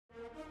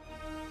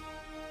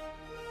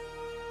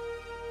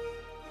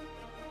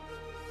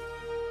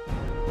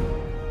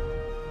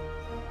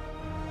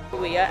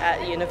we are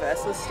at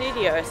Universal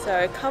Studios,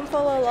 so come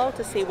follow along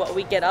to see what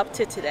we get up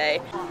to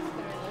today.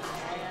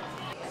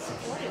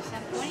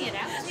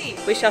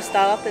 We shall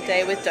start off the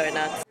day with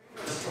donuts.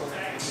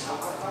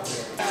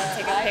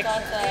 Take a picture. I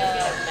got the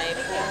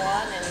maple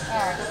one and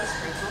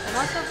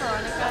also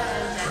Veronica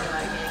and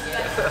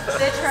Daniel.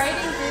 They're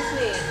trading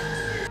Disney.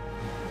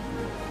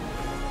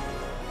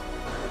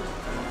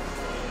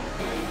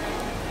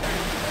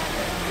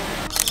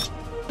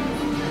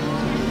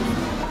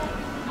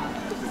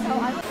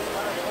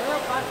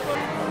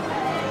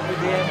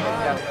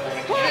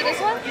 This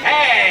one?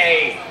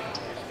 Hey!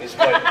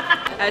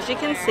 As you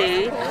can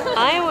see,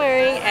 I am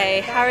wearing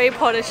a Harry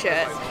Potter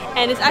shirt,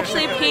 and it's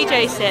actually a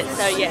PJ set,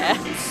 so yeah.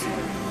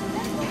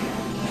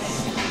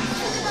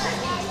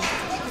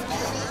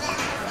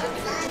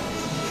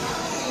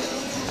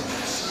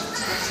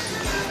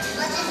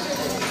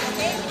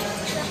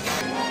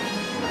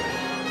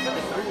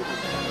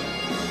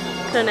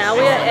 So now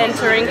we are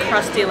entering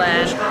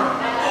Krustyland.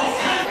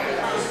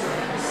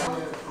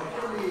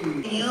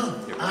 You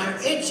are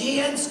itchy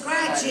and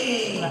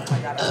scratchy.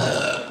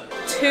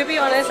 To be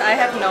honest, I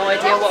have no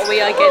idea what we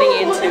are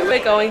getting into.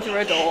 We're going through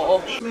a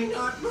door.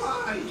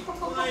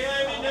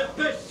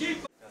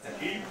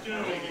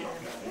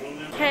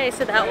 Okay,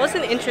 so that was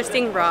an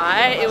interesting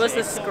ride. It was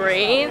a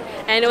screen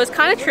and it was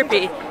kind of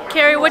trippy.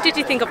 Carrie, what did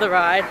you think of the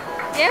ride?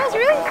 Yeah, it was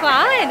really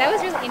fun. That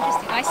was really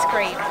interesting. I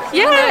screamed.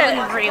 Yeah, it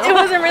wasn't real. It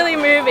wasn't really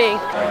moving.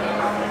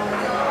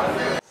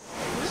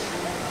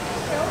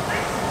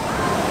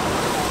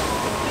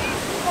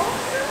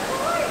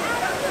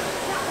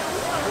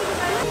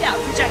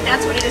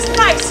 That's what it is.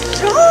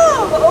 Nice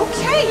job!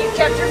 Okay, you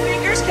kept your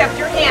fingers, kept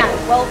your hand.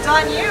 Well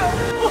done, you.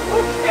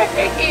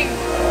 Okay.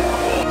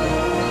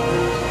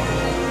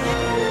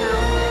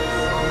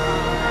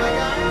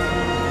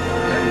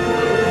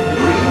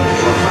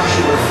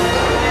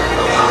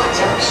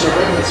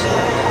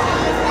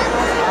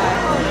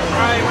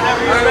 Alright,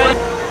 whenever you're ready.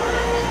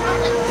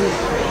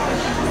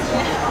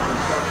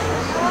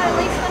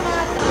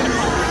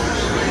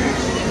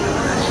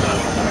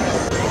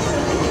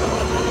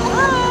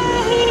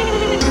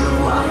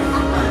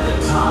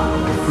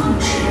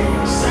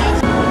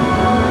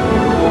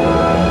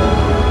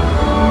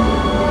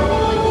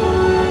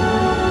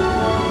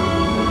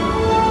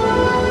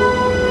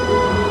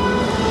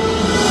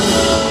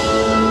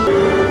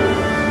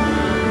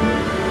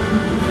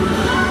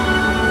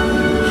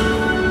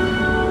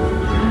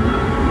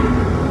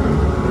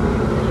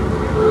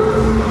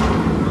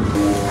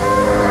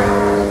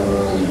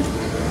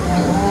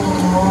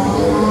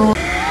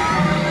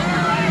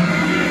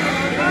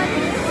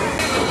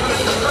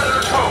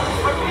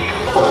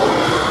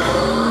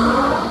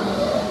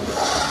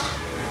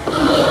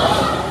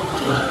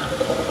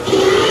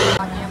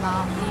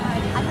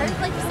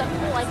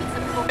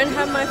 I don't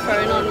have my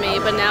phone on me,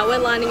 but now we're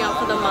lining up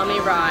for the Mummy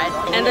ride.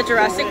 And the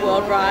Jurassic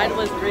World ride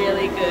was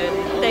really good.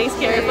 Thanks,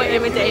 Carrie, for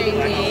imitating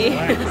me.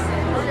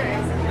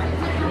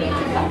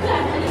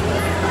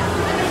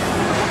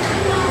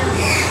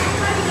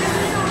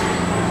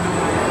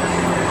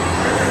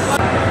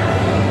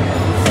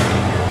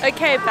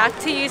 Okay, back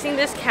to using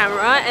this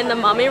camera, and the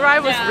Mummy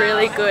ride was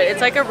really good. It's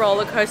like a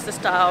roller coaster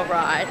style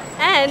ride.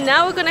 And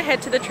now we're gonna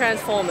head to the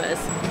Transformers.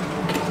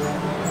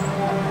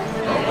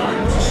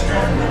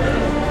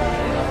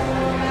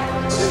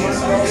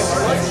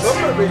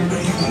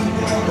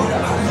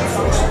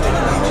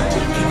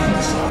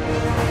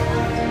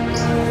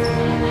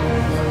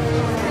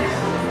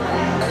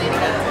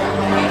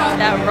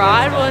 That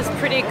ride was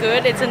pretty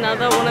good. It's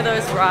another one of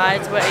those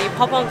rides where you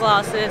pop on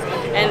glasses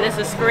and there's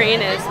a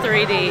screen and it's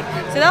 3D.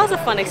 So that was a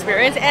fun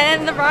experience,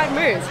 and the ride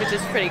moves, which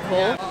is pretty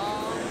cool.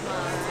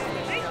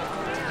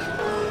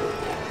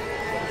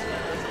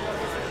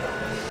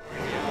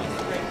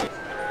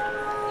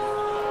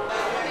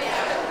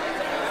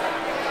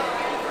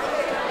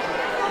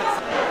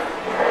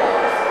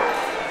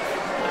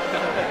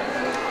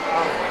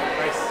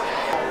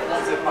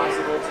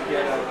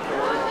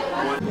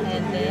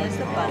 And there's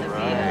the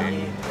butterbeer.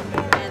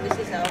 And this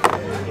is our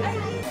food.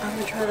 I'm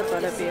gonna try the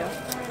butterbeer.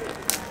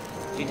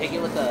 Do you take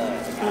it with the...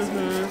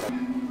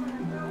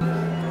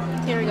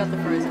 Here we got the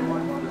frozen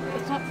one.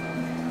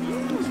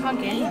 It's not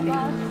anything.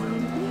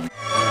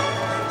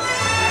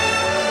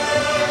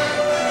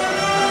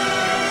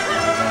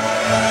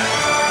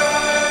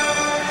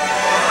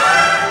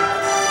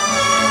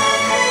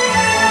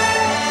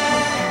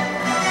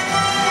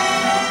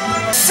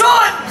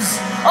 Sons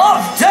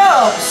of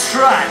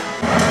Delstrand!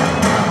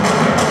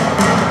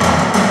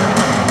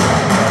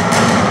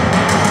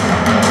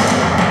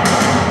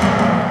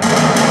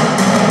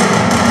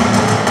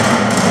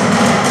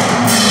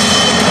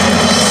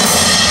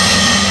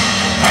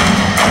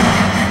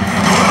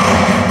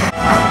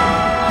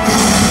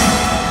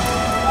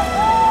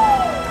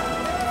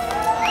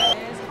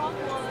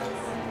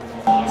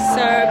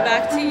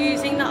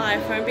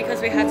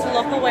 Because we had to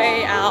lock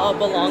away our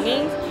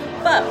belongings,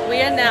 but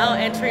we are now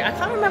entering, I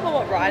can't remember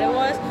what ride it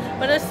was,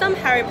 but it's some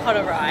Harry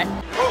Potter ride.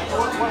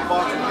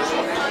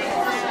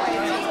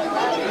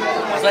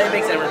 It's like it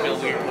makes everyone feel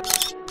weird.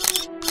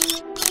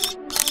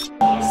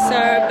 So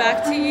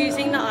back to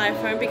using the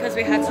iPhone because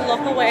we had to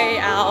lock away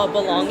our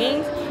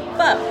belongings.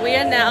 But we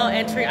are now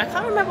entering, I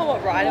can't remember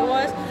what ride it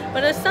was,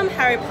 but it's some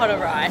Harry Potter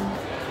ride.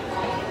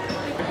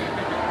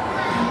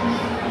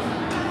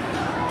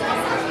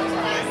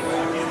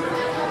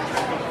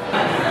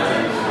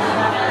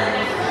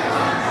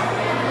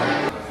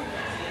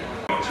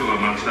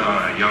 Amongst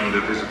our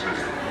younger visitors.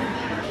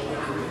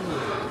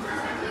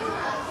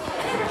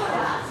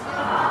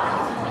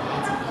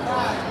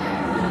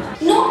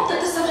 Not that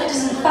the subject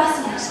isn't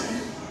fascinating.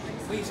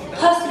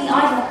 Personally, I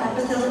read that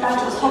because about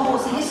it was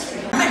Hogwarts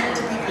history. Meant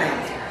to be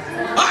played.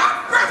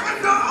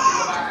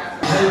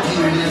 Hope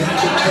you live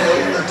to tell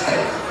the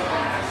tale.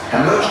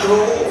 And most of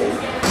all,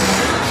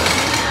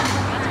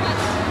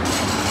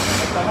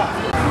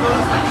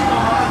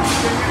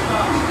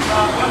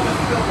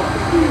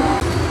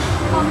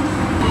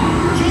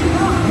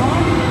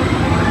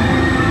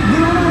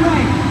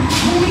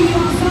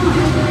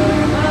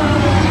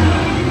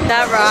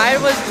 That ride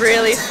was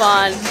really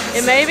fun.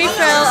 It made me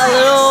feel a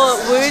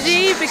little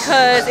woozy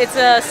because it's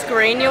a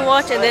screen you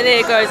watch and then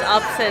it goes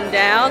ups and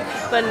down.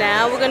 But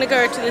now we're going to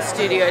go to the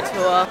studio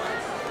tour.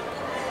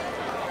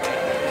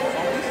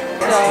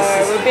 So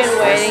we've been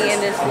waiting in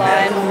this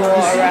line for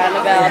around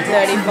about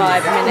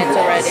 35 minutes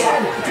already.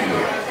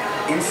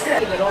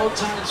 At all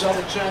times, all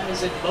the drum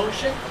is in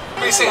motion.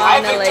 We say hi,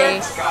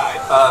 Victor.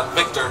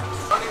 Victor.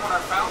 Starting with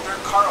our founder,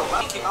 Carl,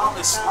 making on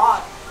this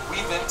slot,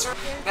 we've entered.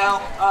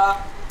 Now,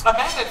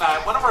 Amanda and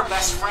I, one of our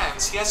best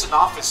friends, he has an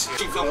office here.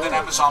 She filmed an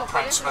Amazon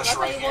Prime special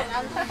right here.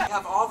 We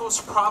have all those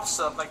props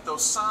up, like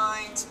those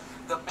signs,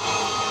 and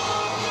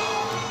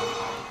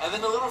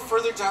then a little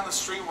further down the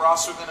street, we're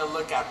also going to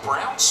look at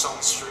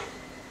Brownstone Street.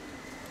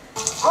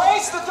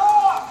 Praise the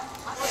dog!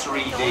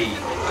 3D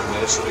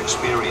immersive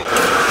experience.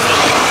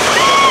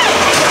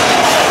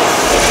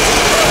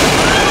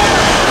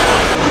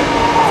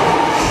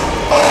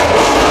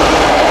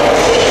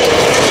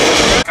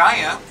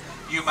 Gaia,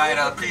 you might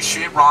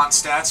appreciate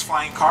Ronstadt's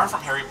flying car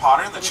from Harry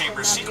Potter and the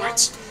Chamber of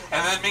Secrets.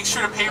 And then make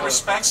sure to pay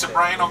respects to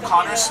Brian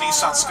O'Connor's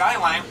Nissan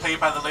Skyline, played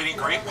by the late and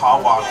great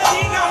Paul Walker.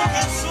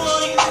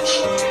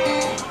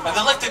 And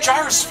then look, the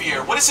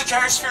gyrosphere. What is the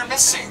gyrosphere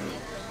missing?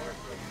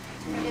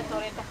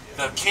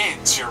 The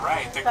kids, you're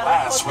right. The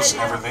glass was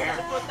never there.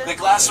 The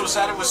glass was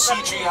added with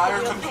CGI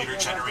or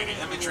computer-generated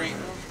imagery.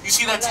 You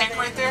see that tank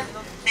right there?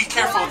 Be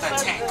careful with that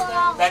tank.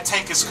 That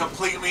tank is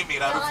completely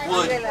made out of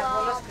wood.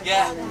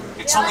 Yeah,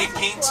 it's only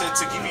painted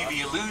to give you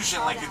the illusion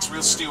like it's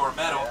real steel or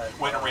metal,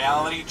 when in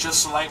reality,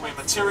 just a lightweight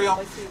material.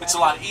 It's a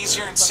lot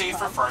easier and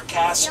safer for our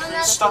cast, crew,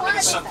 stuntmen,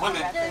 and stunt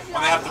women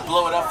when they have to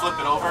blow it up, flip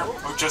it over,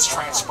 or just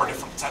transport it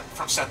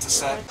from set to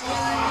set.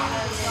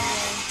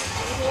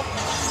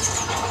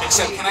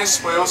 Except, can I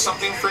spoil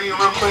something for you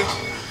real quick?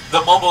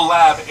 The mobile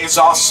lab is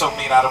also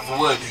made out of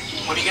wood.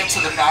 When you get to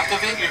the back of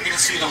it, you're going to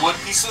see the wood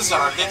pieces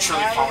that are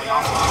literally falling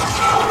off.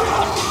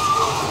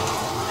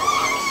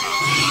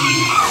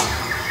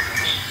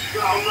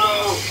 Oh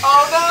no!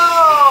 Oh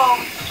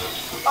no!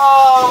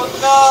 Oh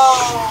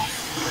no!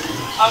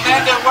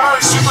 Amanda, what are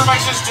our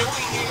supervisors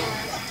doing here?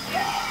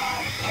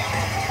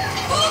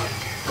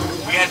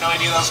 We had no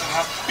idea that was going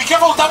to happen. Be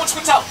careful, that one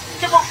spits out!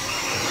 Careful!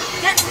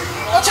 Here!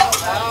 Watch out!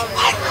 No,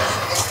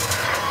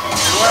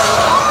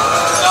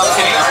 I'm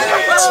kidding.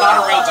 It's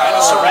not a real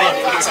dinosaur, right?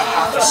 It's a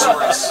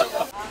Halfosaurus.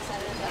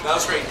 That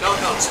was great. No,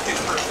 it's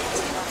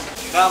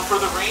perfect. Now, for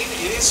the rain,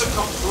 it is a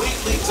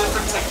completely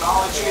different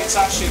technology. It's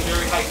actually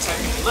very high tech.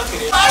 If you look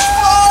at it.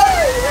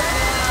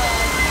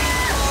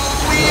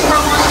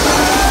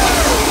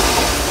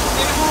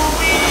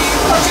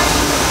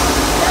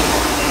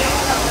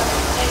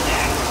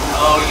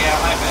 Oh yeah,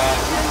 my bad.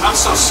 I'm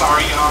so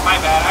sorry, y'all. My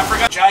bad. I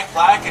forgot Jack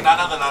Black and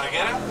Nana the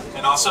Nanagera,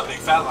 and also Big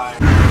Fat Liar.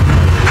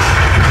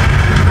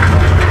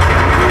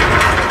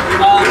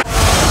 I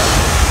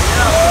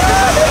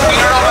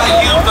don't know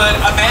about you, but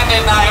Amanda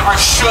and I are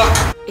shook.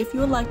 If you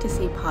would like to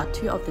see part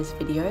 2 of this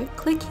video,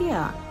 click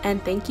here.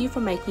 And thank you for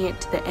making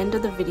it to the end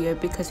of the video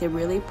because it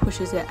really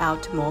pushes it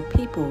out to more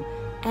people.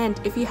 And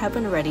if you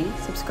haven't already,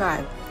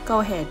 subscribe. Go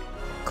ahead.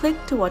 Click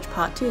to watch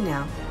part 2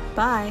 now.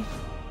 Bye.